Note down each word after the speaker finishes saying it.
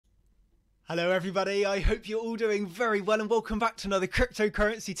Hello everybody, I hope you're all doing very well and welcome back to another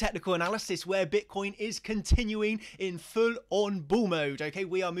cryptocurrency technical analysis where Bitcoin is continuing in full on bull mode. Okay,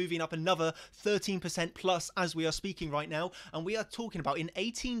 we are moving up another 13% plus as we are speaking right now, and we are talking about in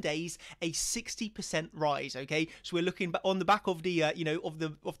 18 days a 60% rise. Okay, so we're looking on the back of the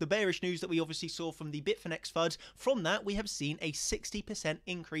of the bearish news that we obviously saw from the Bitfinex FUD. From that we have seen a 60%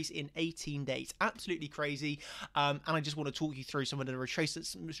 increase in 18 days. Absolutely crazy. And I just want to talk you through some of the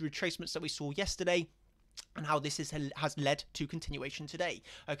retracements that we saw yesterday and how this has led to continuation today.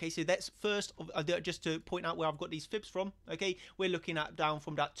 Okay, so that's first just to point out where I've got these fibs from. Okay, we're looking at down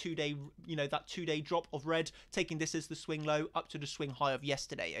from that two-day drop of red, taking this as the swing low up to the swing high of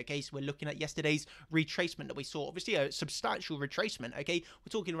yesterday. Okay, so we're looking at yesterday's retracement that we saw, obviously a substantial retracement. Okay, we're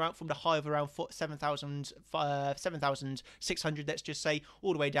talking around from the high of around 7,600, let's just say,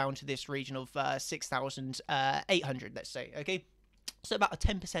 all the way down to this region of 6,800, let's say. Okay, so about a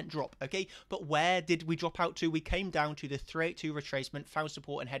 10% drop. Okay, but where did we drop out to? We came down to the 382 retracement, found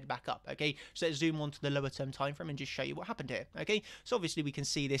support and headed back up. Okay, so let's zoom on to the lower term time frame and just show you what happened here. Okay, so obviously we can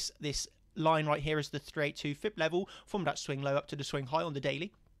see this line right here is the 382 fib level from that swing low up to the swing high on the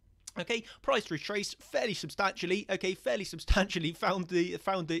daily. Okay, price retraced fairly substantially. Okay, fairly substantially found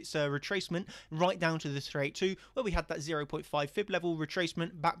its retracement right down to the 382 where we had that 0.5 fib level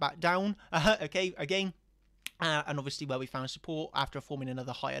retracement back down. Okay, again. And obviously where we found support after forming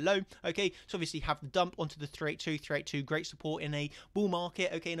another higher low. Okay, so obviously have the dump onto the 382, great support in a bull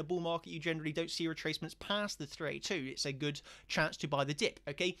market. Okay, in a bull market you generally don't see retracements past the 382. It's a good chance to buy the dip.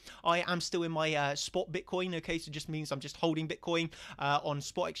 Okay, I am still in my spot Bitcoin. Okay, so it just means I'm just holding Bitcoin on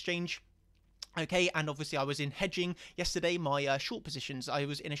spot exchange. Okay, and obviously I was in hedging yesterday, my short positions. I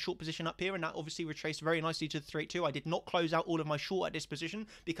was in a short position up here and that obviously retraced very nicely to the 382. I did not close out all of my short at this position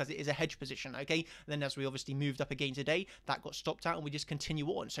because it is a hedge position. Okay, and then as we obviously moved up again today, that got stopped out and we just continue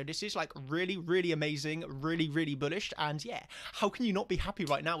on. So this is like really amazing, really bullish, and yeah, how can you not be happy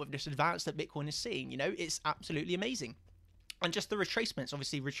right now with this advance that Bitcoin is seeing? You know, it's absolutely amazing. And just the retracements,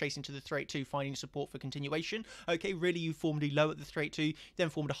 obviously retracing to the 382, finding support for continuation. Okay, really you formed a low at the 382, then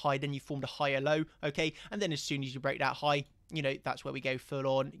formed a high, then you formed a higher low. Okay, and then as soon as you break that high, you know, that's where we go full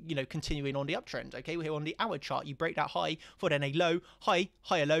on, you know, continuing on the uptrend. Okay, we're here on the hour chart. You break that high for then a low, high,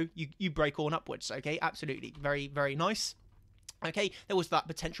 higher low, you break on upwards. Okay, absolutely, very nice. Okay, there was that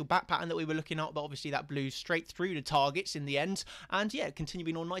potential back pattern that we were looking at, but obviously that blew straight through the targets in the end. And yeah,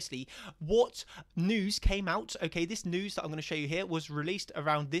 continuing on nicely. What news came out? Okay, this news that I'm going to show you here was released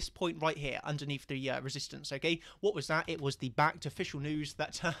around this point right here, underneath the resistance. Okay, what was that? It was the Bakkt official news.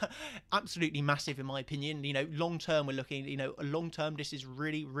 That's absolutely massive in my opinion. You know, long term we're looking, you know, long term this is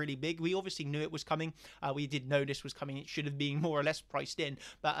really big. We obviously knew it was coming. We did know this was coming. It should have been more or less priced in,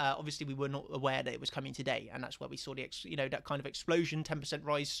 but obviously we were not aware that it was coming today, and that's where we saw the that kind of explosion, 10%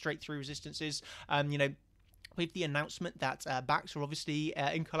 rise straight through resistances. You know, with the announcement that Bakkt are obviously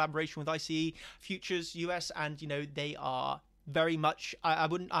in collaboration with ICE Futures US, and you know they are very much. I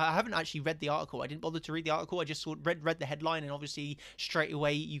haven't actually read the article. I didn't bother to read the article. I just read the headline, and obviously straight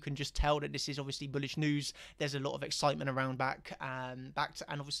away you can just tell that this is obviously bullish news. There's a lot of excitement around Bakkt, and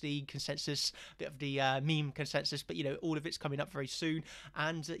obviously consensus, a bit of the meme consensus, but you know all of it's coming up very soon.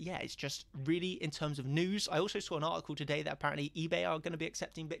 And yeah, it's just really in terms of news. I also saw an article today that apparently eBay are going to be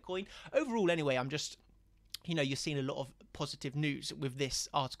accepting Bitcoin. Overall, anyway, I'm just, you know, you're seeing a lot of positive news with this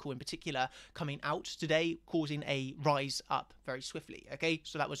article in particular coming out today, causing a rise up very swiftly. Okay,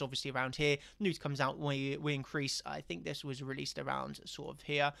 so that was obviously around here. News comes out, we increase. I think this was released around sort of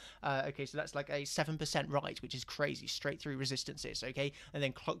here. Okay, so that's like a 7% rise, which is crazy, straight through resistances. Okay, and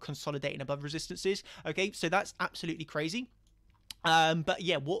then consolidating above resistances. Okay, so that's absolutely crazy. But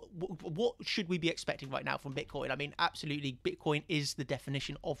yeah, what should we be expecting right now from Bitcoin? I mean, absolutely, Bitcoin is the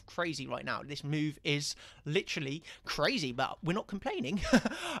definition of crazy right now. This move is literally crazy, but we're not complaining.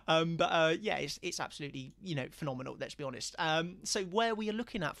 Yeah, it's absolutely, you know, phenomenal. Let's be honest. So where we are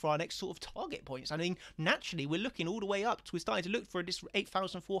looking at for our next sort of target points, I mean, naturally, we're looking all the way up. We're starting to look for this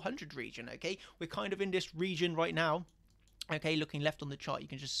 8,400 region. Okay, we're kind of in this region right now. Okay, looking left on the chart, you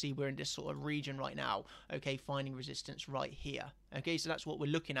can just see we're in this sort of region right now. Okay, finding resistance right here. Okay, so that's what we're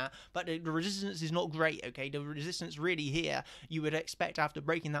looking at. But the resistance is not great. Okay, the resistance really here, you would expect after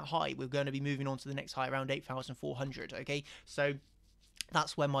breaking that high, we're going to be moving on to the next high around 8,400. Okay, so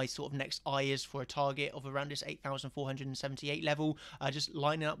that's where my sort of next eye is for a target of around this 8,478 level. Just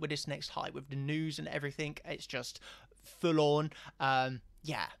lining up with this next high with the news and everything. It's just full on.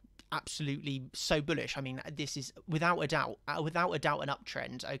 Yeah. Absolutely so bullish. I mean, this is without a doubt an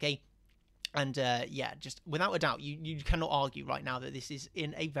uptrend. Okay, And yeah, just without a doubt, you cannot argue right now that this is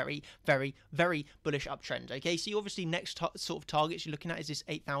in a very, very, very bullish uptrend. Okay, so you obviously next sort of targets you're looking at is this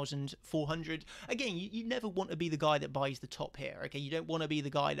 8,400. Again, you never want to be the guy that buys the top here. Okay, you don't want to be the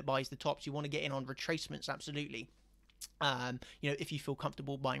guy that buys the tops. You want to get in on retracements, absolutely. You know, if you feel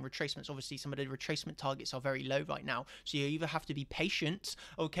comfortable buying retracements. Obviously some of the retracement targets are very low right now, so you either have to be patient.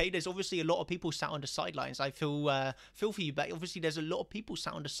 Okay, there's obviously a lot of people sat on the sidelines. I feel for you, but obviously there's a lot of people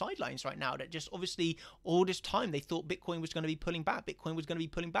sat on the sidelines right now that just obviously all this time they thought Bitcoin was going to be pulling back, Bitcoin was going to be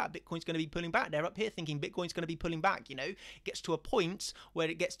pulling back, Bitcoin's going to be pulling back. They're up here thinking Bitcoin's going to be pulling back. You know, it gets to a point where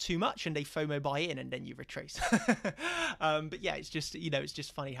it gets too much and they FOMO buy in, and then you retrace. But yeah, it's just, you know, it's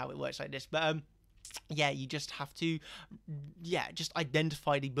just funny how it works like this. But yeah, you just have to, yeah, just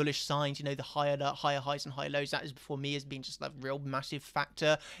identify the bullish signs. You know, the higher highs and higher lows. That is, for me, has been just a real massive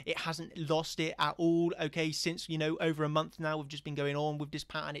factor. It hasn't lost it at all. Okay, since, you know, over a month now, we've just been going on with this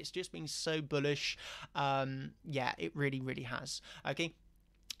pattern. It's just been so bullish. Yeah, it really has. Okay,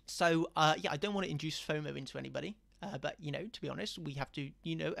 so yeah, I don't want to induce FOMO into anybody. But, you know, to be honest, we have to,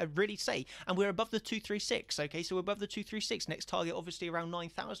 you know, really say, and we're above the 236, okay, so we're above the 236, next target obviously around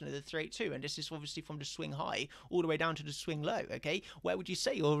 9,000 of the 382, and this is obviously from the swing high all the way down to the swing low, okay, where would you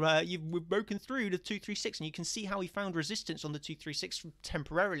say, or we've broken through the 236, and you can see how we found resistance on the 236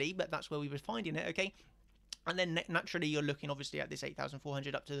 temporarily, but that's where we were finding it, okay. And then naturally you're looking obviously at this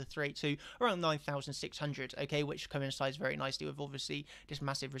 8,400 up to the 382 around 9,600, okay, which coincides very nicely with obviously this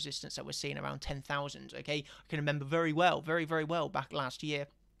massive resistance that we're seeing around 10,000, okay. I can remember very well, very well back last year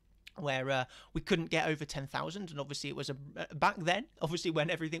where we couldn't get over 10,000, and obviously it was back then, obviously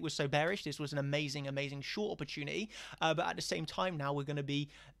when everything was so bearish, this was an amazing short opportunity, but at the same time now we're going to be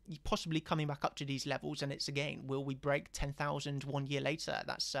possibly coming back up to these levels, and it's again, will we break 10,000 1 year later?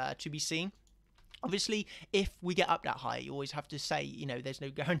 That's to be seen. Obviously, if we get up that high, you always have to say, you know, there's no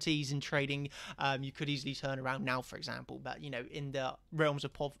guarantees in trading. You could easily turn around now, for example, but, you know, in the realms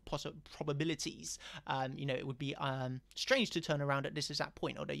of probabilities, you know, it would be strange to turn around at this exact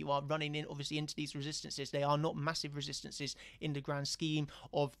point, although you are running in, obviously, into these resistances. They are not massive resistances in the grand scheme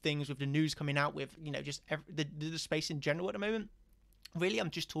of things, with the news coming out, with, you know, just the space in general at the moment. Really, I'm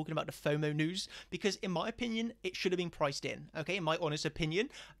just talking about the FOMO news, because in my opinion, it should have been priced in, okay? In my honest opinion,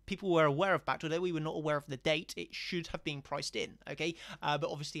 people were aware of Bakkt, although we were not aware of the date, it should have been priced in, okay? But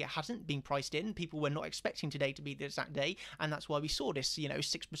obviously it hasn't been priced in. People were not expecting today to be the exact day, and that's why we saw this, you know,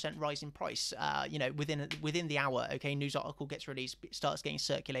 6% rise in price, you know, within the hour, okay? News article gets released, it starts getting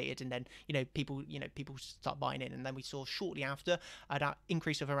circulated, and then, you know, people start buying in, and then we saw shortly after that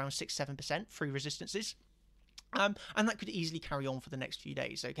increase of around 6-7% through resistances. And that could easily carry on for the next few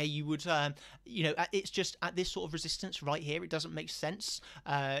days, okay? You would, you know, it's just at this sort of resistance right here, it doesn't make sense,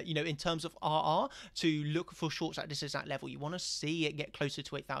 you know, in terms of RR, to look for shorts at this exact level. You want to see it get closer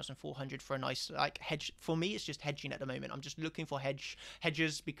to 8,400 for a nice, like, hedge. For me, it's just hedging at the moment. I'm just looking for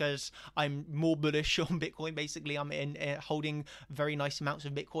hedges because I'm more bullish on Bitcoin. Basically, I'm holding very nice amounts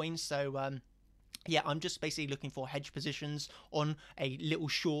of Bitcoin, so, yeah, I'm just basically looking for hedge positions on a little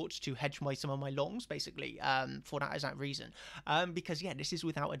short to hedge some of my longs, basically, for that exact reason. Because, yeah, this is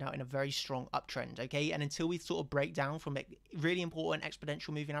without a doubt in a very strong uptrend, okay? And until we sort of break down from really important exponential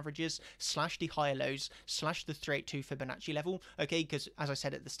moving averages / the higher lows / the 382 Fibonacci level, okay? Because, as I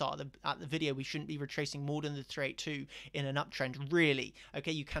said at the start of the video, we shouldn't be retracing more than the 382 in an uptrend, really,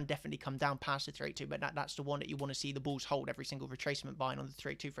 okay? You can definitely come down past the 382, but that's the one that you want to see the bulls hold every single retracement buying on the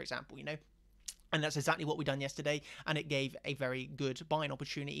 382, for example, you know? And that's exactly what we done yesterday, and it gave a very good buying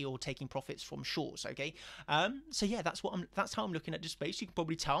opportunity or taking profits from shorts, okay? So yeah, that's how I'm looking at this space. You can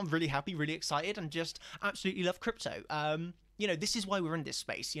probably tell I'm really happy, really excited, and just absolutely love crypto. You know, this is why we're in this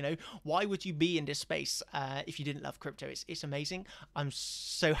space, you know? Why would you be in this space if you didn't love crypto? It's amazing. I'm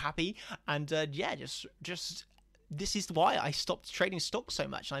so happy, and yeah, just this is why I stopped trading stocks so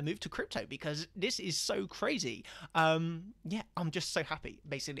much and I moved to crypto, because this is so crazy. Yeah, I'm just so happy,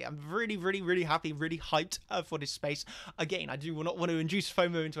 basically. I'm really happy, really hyped for this space. Again, I do not want to induce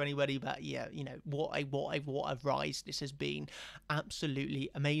FOMO into anybody, but yeah, you know, what a rise this has been. Absolutely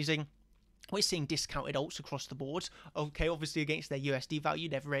amazing. We're seeing discounted alts across the board. Okay, obviously against their USD value,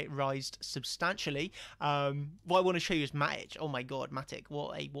 they've rised substantially. What I want to show you is Matic. Oh my god, Matic!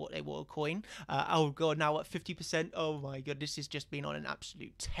 What a coin! Oh god, now at 50%. Oh my god, this has just been on an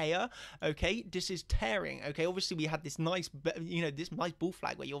absolute tear. Okay, this is tearing. Okay, obviously we had this nice, you know, this nice bull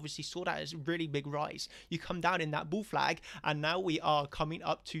flag where you obviously saw that as a really big rise. You come down in that bull flag, and now we are coming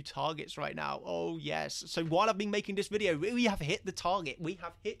up to targets right now. Oh yes. So while I've been making this video, we have hit the target. We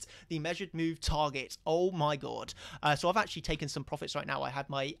have hit the measured move target. Oh my god. So I've actually taken some profits right now. I have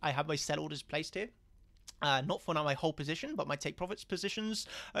my sell orders placed here. Not for now my whole position, but my take profits positions.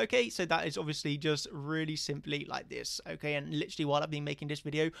 Okay, so that is obviously just really simply like this. Okay, and literally while I've been making this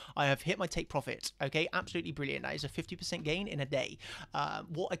video, I have hit my take profit. Okay, absolutely brilliant. That is a 50% gain in a day.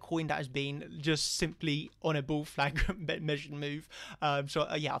 What a coin that has been, just simply on a bull flag measured move.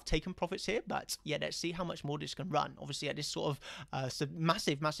 Yeah, I've taken profits here, but yeah, let's see how much more this can run. Obviously at this sort of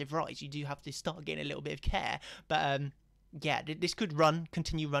massive rise, you do have to start getting a little bit of care, but yeah, this could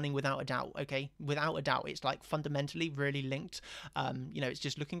continue running without a doubt. Okay, without a doubt, it's like fundamentally really linked. It's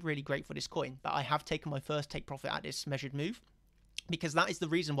just looking really great for this coin. But I have taken my first take profit at this measured move, because that is the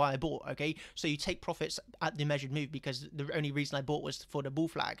reason why I bought. Okay, so you take profits at the measured move because the only reason I bought was for the bull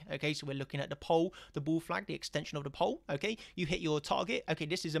flag. Okay, so we're looking at the pole, the bull flag, the extension of the pole. Okay, you hit your target. Okay,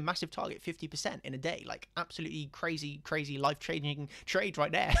 this is a massive target, 50% in a day, like absolutely crazy life-changing trade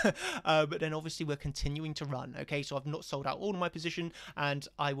right there. But then obviously we're continuing to run. Okay, so I've not sold out all of my position, and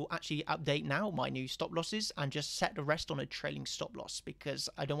I will actually update now my new stop losses and just set the rest on a trailing stop loss, because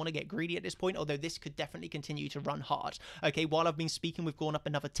I don't want to get greedy at this point, although this could definitely continue to run hard. Okay, while I've been speaking, we've gone up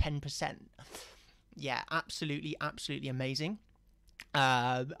another 10%. Yeah, absolutely amazing.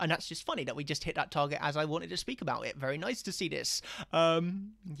 And that's just funny that we just hit that target as I wanted to speak about it. Very nice to see this.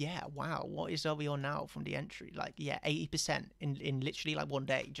 Yeah, wow. What are we on now from the entry? Like, yeah, 80% in literally like one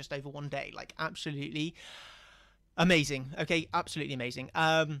day, just over one day. Like, absolutely amazing. Okay, absolutely amazing.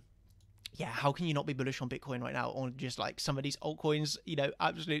 Yeah, how can you not be bullish on Bitcoin right now, on just like some of these altcoins?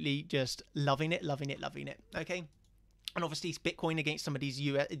 Absolutely just loving it. Okay. And obviously it's Bitcoin against some of these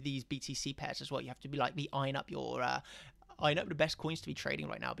BTC pairs as well. You have to be eyeing up the best coins to be trading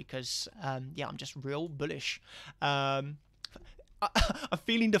right now, because yeah, I'm just real bullish. I'm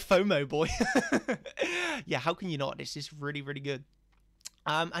feeling the FOMO, boy. Yeah, how can you not? This is really good.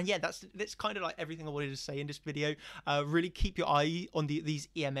 And yeah, that's kind of like everything I wanted to say in this video. Really keep your eye on these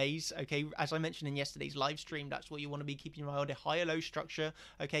EMAs. Okay, as I mentioned in yesterday's live stream, that's what you want to be keeping your eye on, the higher low structure.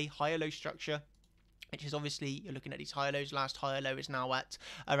 Okay, higher low structure, which is obviously, you're looking at these higher lows. Last higher low is now at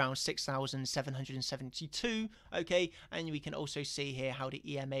around 6,772. Okay, and we can also see here how the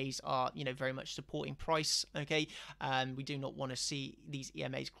EMAs are, very much supporting price. Okay, we do not want to see these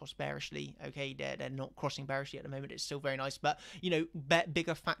EMAs cross bearishly. Okay, they're not crossing bearishly at the moment. It's still very nice, but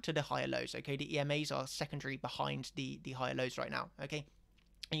bigger factor the higher lows. Okay, the EMAs are secondary behind the higher lows right now. Okay.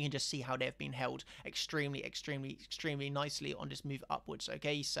 And you can just see how they've been held extremely nicely on this move upwards.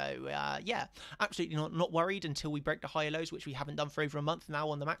 Okay, so yeah, absolutely not worried until we break the higher lows, which we haven't done for over a month now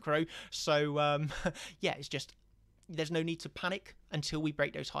on the macro. So yeah, it's just, there's no need to panic until we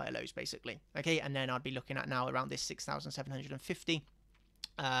break those higher lows, basically. Okay, and then I'd be looking at now around this 6,750.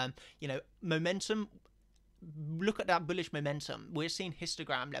 Momentum. Look at that bullish momentum. We're seeing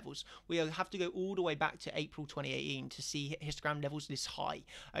histogram levels. We have to go all the way back to April 2018 to see histogram levels this high.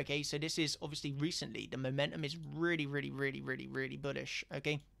 Okay, so this is obviously recently. The momentum is really bullish.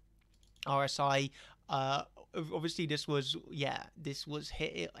 Okay, RSI, obviously this was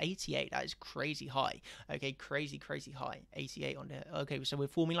hit at 88. That is crazy high. Okay, crazy high, 88 on there. Okay, so we're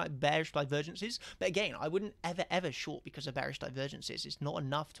forming like bearish divergences, but again, I wouldn't ever short because of bearish divergences. It's not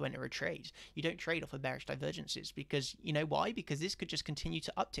enough to enter a trade. You don't trade off of bearish divergences, because you know why? Because this could just continue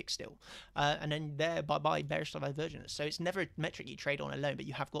to uptick still, and then there bye bearish divergence. So it's never a metric you trade on alone, but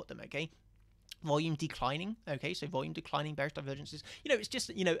you have got them. Okay, volume declining. Okay, so volume declining, bearish divergences. It's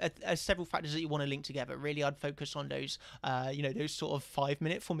just several factors that you want to link together. Really, I'd focus on those those sort of 5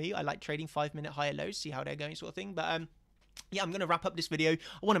 minute. For me, I like trading 5 minute higher lows, see how they're going, sort of thing. But yeah, I'm going to wrap up this video. I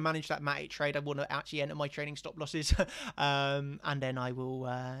want to manage that MAT8 trade. I want to actually enter my trading stop losses. And then I will,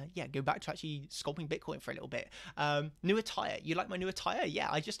 yeah, go back to actually scalping Bitcoin for a little bit. New attire. You like my new attire? Yeah,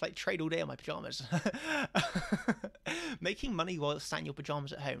 I just like trade all day in my pajamas. Making money while sat in your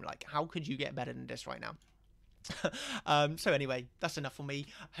pajamas at home. Like, how could you get better than this right now? So anyway, that's enough for me.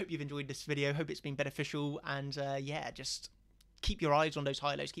 Hope you've enjoyed this video. Hope it's been beneficial. And yeah, just keep your eyes on those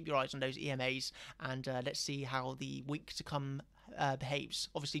high lows, keep your eyes on those EMAs, and let's see how the week to come behaves.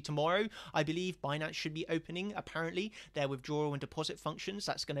 Obviously tomorrow, I believe Binance should be opening, apparently, their withdrawal and deposit functions.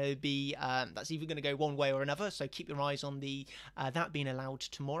 That's going to be, that's either going to go one way or another, so keep your eyes on the that being allowed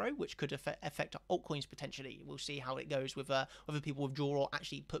tomorrow, which could affect altcoins potentially. We'll see how it goes with whether people withdraw or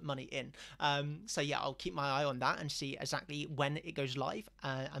actually put money in. So yeah, I'll keep my eye on that and see exactly when it goes live,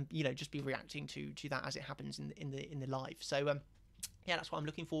 and just be reacting to that as it happens in the live. So yeah, that's what I'm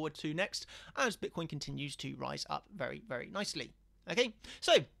looking forward to next, as Bitcoin continues to rise up very nicely. Okay,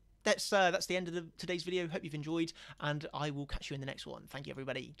 so that's the end of today's video. Hope you've enjoyed, and I will catch you in the next one. Thank you,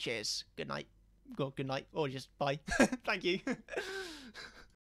 everybody. Cheers. Good night. Good night, or just bye. Thank you.